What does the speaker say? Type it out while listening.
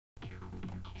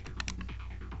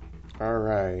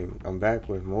Alright, I'm back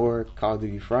with more Call of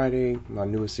Duty Friday, my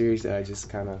newest series that I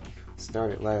just kind of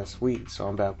started last week. So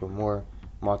I'm back with more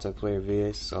multiplayer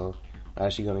vids. So I'm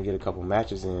actually going to get a couple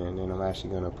matches in, and then I'm actually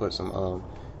going to put some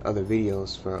other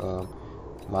videos for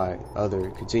my other,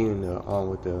 continuing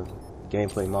on with the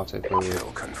gameplay multiplayer.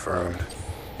 Kill confirmed.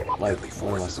 Like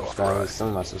one of my subscribers, some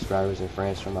of my subscribers and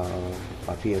friends from my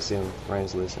PSN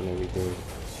friends list and everything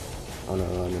on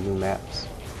the new maps.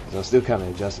 So I'm still kind of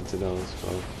adjusting to those.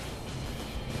 So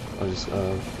I'll just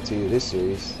continue this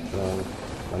series,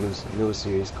 my newest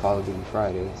series, Call of Duty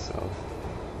Friday. So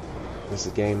this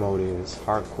game mode is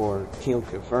hardcore kill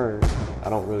confirmed.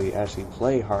 I don't really actually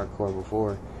play hardcore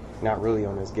before, not really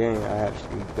on this game. I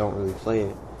actually don't really play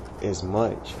it as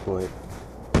much, but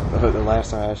the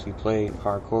last time I actually played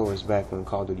hardcore was back when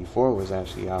Call of Duty 4 was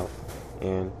actually out,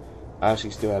 and I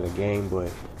actually still had a game,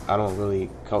 but I don't really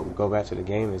go back to the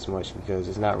game as much because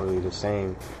it's not really the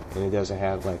same, and it doesn't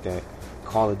have like that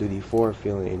Call of Duty 4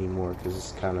 feeling anymore, because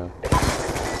it's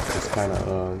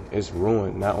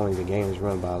ruined. Not only the game is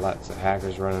ruined by lots of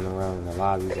hackers running around in the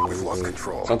lobbies and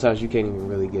everything. Sometimes you can't even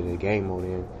really get a game mode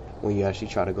in when you actually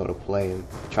try to go to play and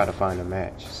try to find a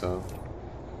match. So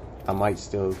I might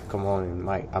still come on and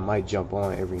I might jump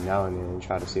on every now and then and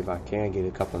try to see if I can get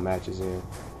a couple matches in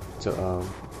to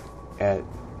add,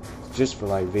 just for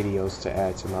like videos to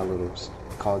add to my little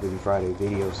Call of Duty Friday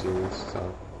video series.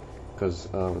 So because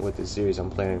with this series I'm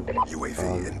playing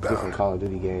different Call of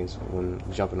Duty games when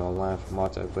jumping online for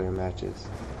multiplayer matches.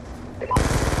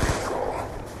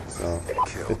 So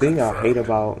the thing I hate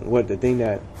about the thing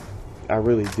that I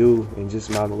really do, and just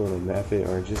my little method,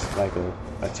 or just like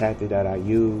a tactic that I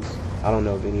use, I don't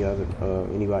know if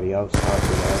anybody else out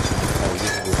there actually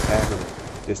uses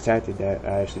this tactic that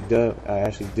I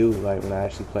actually do like when I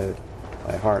actually play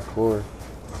like hardcore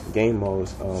game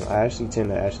modes. I actually tend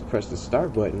to actually press the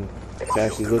start button to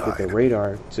actually look at the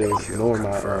radar to know where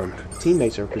my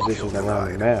teammates are positioned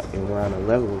around the map and around the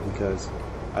level, because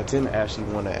I tend to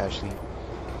actually want to actually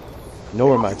know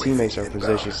where my teammates are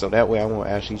positioned, so that way I won't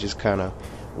actually just kind of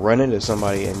run into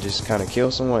somebody and just kind of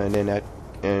kill someone, and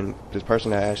then this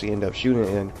person that I actually end up shooting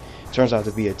and turns out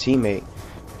to be a teammate,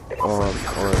 or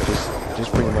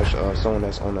just pretty much someone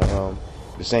that's on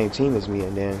the same team as me.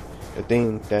 And then the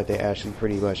thing that they actually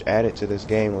pretty much added to this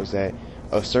game was that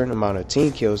a certain amount of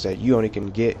team kills, that you only can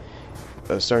get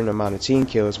a certain amount of team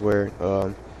kills where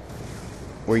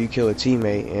you kill a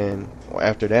teammate, and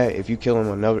after that, if you kill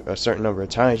him a certain number of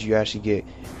times, you actually get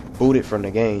booted from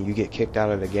the game. You get kicked out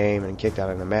of the game and kicked out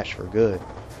of the match for good.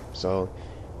 So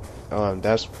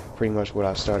that's pretty much what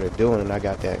I started doing, and I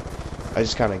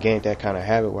just kind of gained that kind of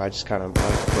habit where I just kind of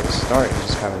put a start and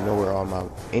just kind of know where all my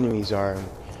enemies are, and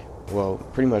well,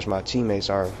 pretty much my teammates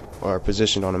are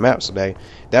positioned on the map. So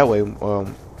that way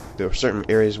there are certain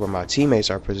areas where my teammates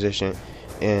are positioned,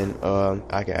 and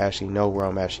I can actually know where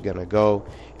I'm actually gonna go,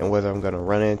 and whether I'm gonna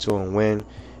run into them,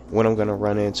 when I'm gonna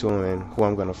run into them, and who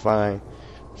I'm gonna find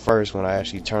first when I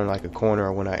actually turn like a corner,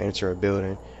 or when I enter a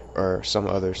building or some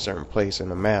other certain place in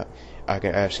the map. I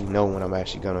can actually know when I'm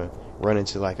actually gonna run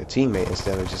into like a teammate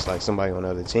instead of just like somebody on the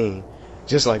other team.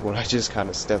 Just like when I just kind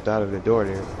of stepped out of the door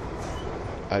there,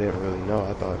 I didn't really know.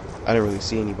 I didn't really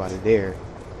see anybody there.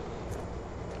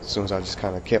 As soon as I just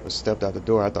kind of stepped out the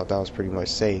door, I thought that was pretty much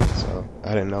safe, so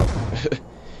I didn't know.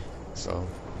 So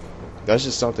that's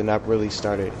just something I've really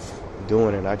started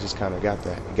doing, and I just kind of got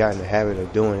in the habit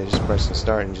of doing it, just pressing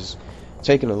start and just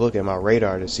taking a look at my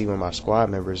radar to see where my squad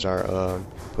members are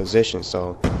positioned.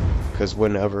 So because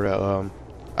whenever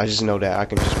I just know that I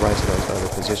can just run to those other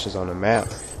positions on the map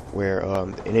where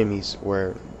the enemies,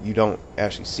 where you don't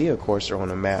actually see a cursor on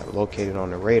the map located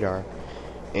on the radar,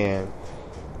 and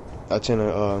I tend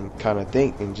to kind of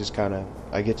think, and just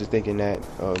I get to thinking that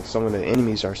some of the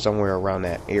enemies are somewhere around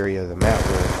that area of the map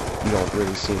where you don't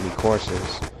really see any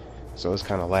coursers. So it's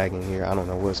kind of lagging here. I don't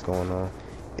know what's going on.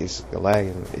 It's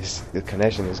lagging. The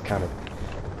connection is kind of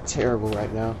terrible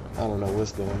right now. I don't know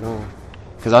what's going on,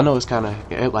 because I know it's kind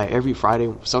of like every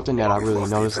Friday. Something that I really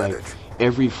notice, like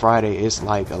every Friday, it's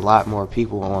like a lot more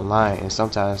people online, and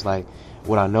sometimes like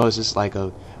what I notice is like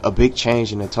a big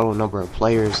change in the total number of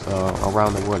players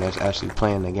around the world that's actually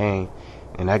playing the game.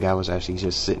 And that guy was actually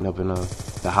just sitting up in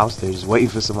the house there, just waiting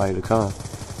for somebody to come.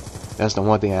 That's the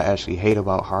one thing I actually hate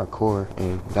about hardcore,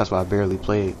 and that's why I barely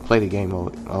play the game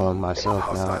mode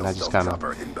myself now, and I just kind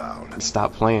of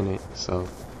stopped playing it. So,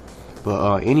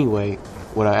 but anyway,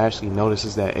 what I actually noticed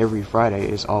is that every Friday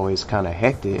it's always kind of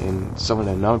hectic, and some of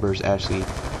the numbers actually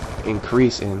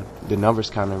increase, and the numbers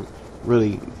kind of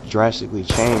really drastically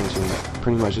change, and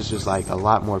pretty much it's just like a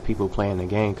lot more people playing the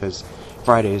game, because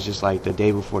Friday is just like the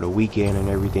day before the weekend and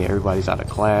everything. Everybody's out of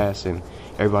class and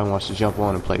everybody wants to jump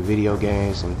on and play video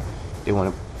games, and they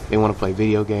want to play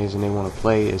video games, and they want to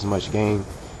play as much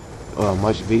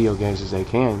video games as they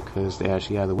can, because they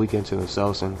actually have the weekend to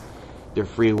themselves and they're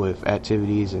free with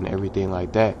activities and everything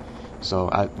like that. So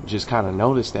I just kind of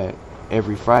noticed that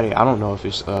every Friday. I don't know if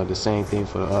it's the same thing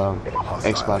for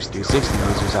Xbox 360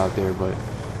 users out there, but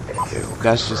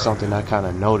that's just something I kind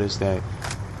of noticed, that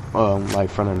like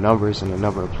from the numbers and the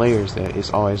number of players, that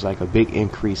it's always like a big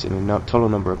increase in the total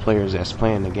number of players that's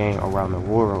playing the game around the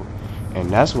world. And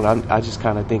that's what I just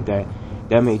kind of think that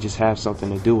may just have something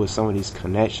to do with some of these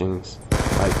connections.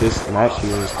 Like this match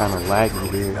here is kind of lagging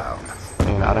here,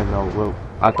 and I don't know what,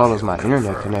 I thought it was my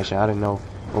internet connection. I didn't know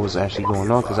what was actually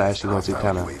going on, because I actually went to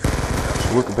kind of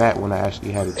look back when I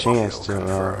actually had a chance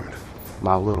to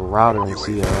my little router and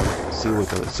see what was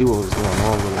going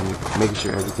on with it, and making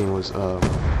sure everything was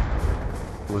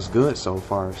good so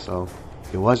far. So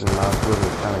it wasn't my little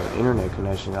kind of internet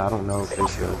connection. I don't know if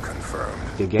it's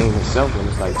the game itself, and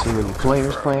it's like too many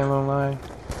players playing online,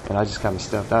 and I just kind of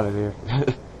stepped out of there. I know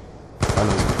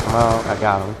he's gonna come out. I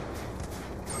got him.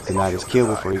 Denied his kill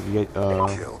before he could get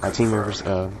my team member's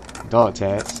dog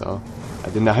tag. So I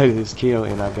denied his kill,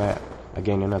 and I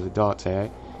gained another dog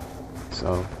tag.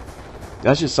 So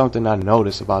that's just something I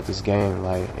noticed about this game,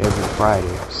 like every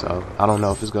Friday. So I don't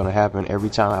know if it's gonna happen every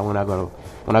time when I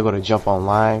go to jump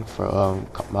online for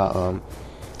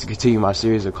to continue my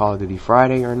series of Call of Duty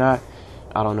Friday or not.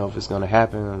 I don't know if it's gonna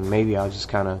happen, and maybe I'll just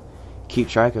kind of keep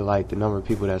track of like the number of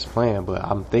people that's playing. But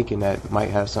I'm thinking that might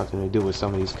have something to do with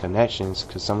some of these connections,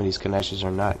 because some of these connections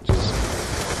are not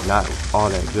all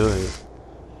that good.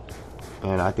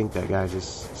 And I think that guy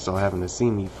just so happened to see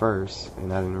me first,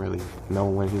 and I didn't really know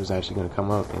when he was actually going to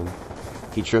come up, and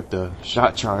he tripped a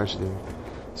shot charge there.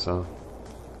 So,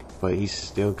 but he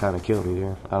still kind of killed me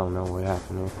there. I don't know what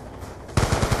happened there.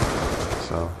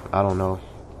 So I don't know.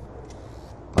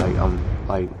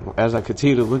 Like as I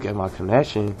continue to look at my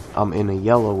connection, I'm in the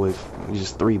yellow with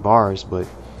just 3 bars.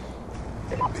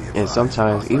 And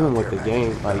sometimes even with the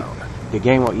game, like the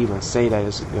game won't even say that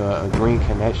it's a green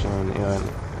connection, and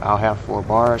I'll have 4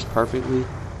 bars perfectly.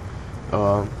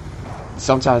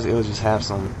 Sometimes it'll just have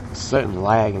some certain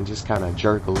lag and just kind of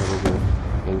jerk a little bit,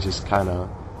 and just kind of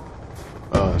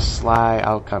slide.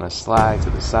 I'll kind of slide to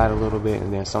the side a little bit,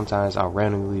 and then sometimes I'll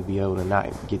randomly be able to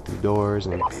not get through doors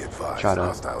and try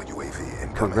to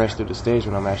progress through the stage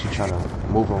when I'm actually trying to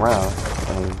move around.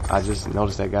 And I just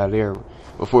noticed that guy there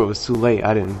before it was too late.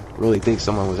 I didn't really think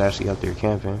someone was actually up there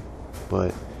camping,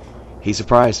 but he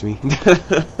surprised me.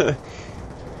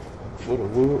 With a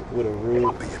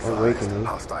rude awakening.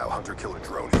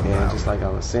 And just like I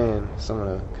was saying, some of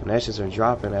the connections are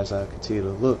dropping as I continue to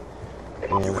look.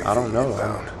 And I don't know,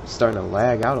 I'm starting to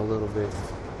lag out a little bit.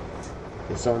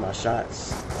 And some of my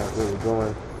shots aren't really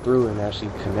going through and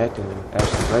actually connecting and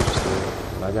actually registering.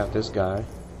 And I got this guy.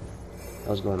 I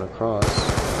was going across.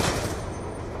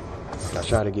 I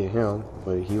tried to get him,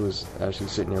 but he was actually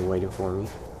sitting there waiting for me.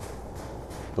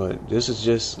 But this is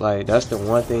just like, that's the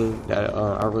one thing that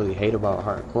I really hate about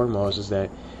hardcore modes, is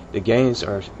that the games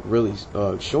are really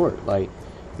short. Like,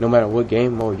 no matter what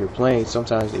game mode you're playing,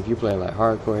 sometimes if you're playing like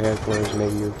hardcore headquarters,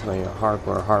 maybe you're playing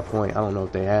hardcore hardpoint. I don't know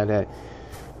if they had that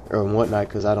or whatnot,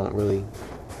 because I don't really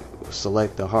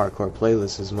select the hardcore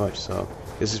playlist as much. So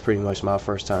this is pretty much my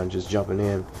first time just jumping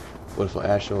in with an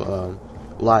actual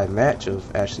live match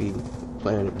of actually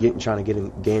trying to get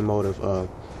in game mode of a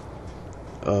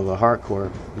hardcore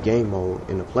game mode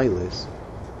in the playlist.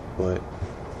 But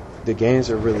the games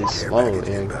are really slow,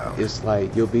 and it's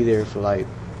like you'll be there for like,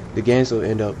 the games will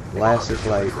end up lasting for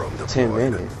like 10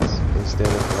 minutes instead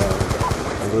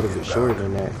of a little bit shorter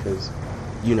than that, because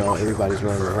you know everybody's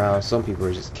running around. Some people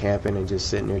are just camping and just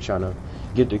sitting there trying to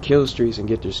get their kill streaks and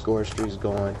get their score streaks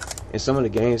going. And some of the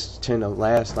games tend to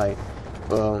last like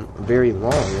very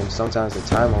long, and sometimes the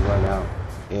time will run out,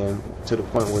 and to the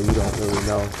point where you don't really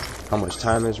know how much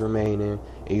time is remaining,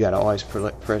 and you gotta always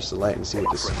press select and see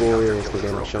what the score is, because they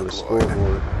don't show the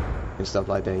scoreboard and stuff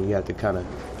like that. And you have to kind of,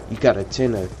 you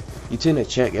tend to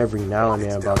check every now and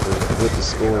then about what the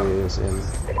score is and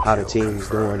how the team's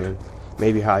doing, and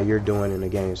maybe how you're doing in the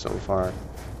game so far.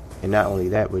 And not only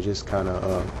that, but just kind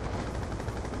of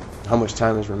how much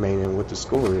time is remaining and what the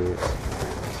score is.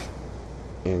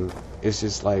 And it's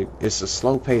just like, it's a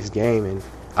slow-paced game, and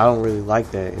I don't really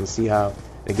like that. And see how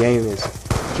the game is,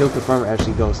 kill confirm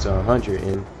actually goes to 100,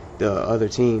 and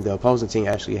the opposing team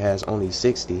actually has only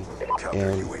 60,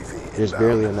 and there's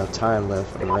barely enough time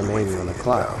left remaining on the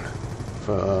clock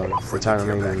for time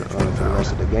remaining for the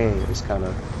rest of the game. It's kind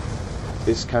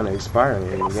of expiring,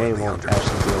 and the game won't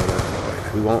actually be able to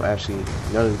we won't actually,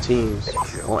 none of the teams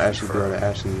won't actually be able to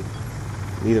actually,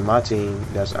 neither my team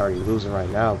that's already losing right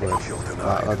now, but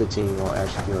my other team won't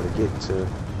actually be able to get to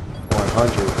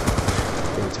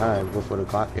 100 in time before the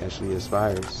clock actually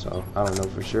expires. So I don't know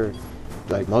for sure.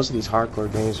 Like most of these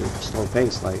hardcore games are slow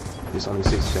paced, like it's only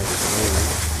 60 seconds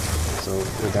remaining. So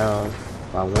we're down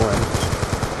by 1.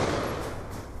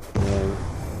 And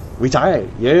we tied.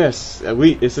 Yes.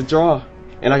 It's a draw.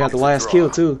 And I got the last kill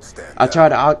too. I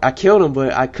killed him,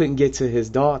 but I couldn't get to his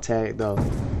dog tag though.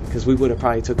 Because we would have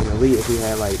probably took an elite if we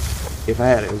had if I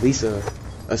had at least a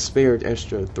spared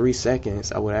extra 3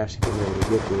 seconds, I would actually been able to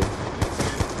get there.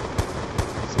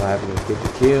 So I happened to get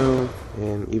the kill,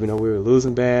 and even though we were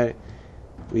losing bad,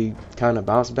 we kind of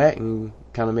bounced back and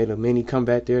kind of made a mini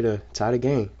comeback there to tie the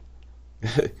game.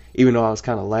 Even though I was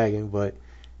kind of lagging, but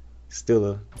still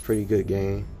a pretty good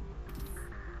game.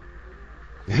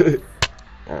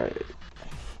 Alright.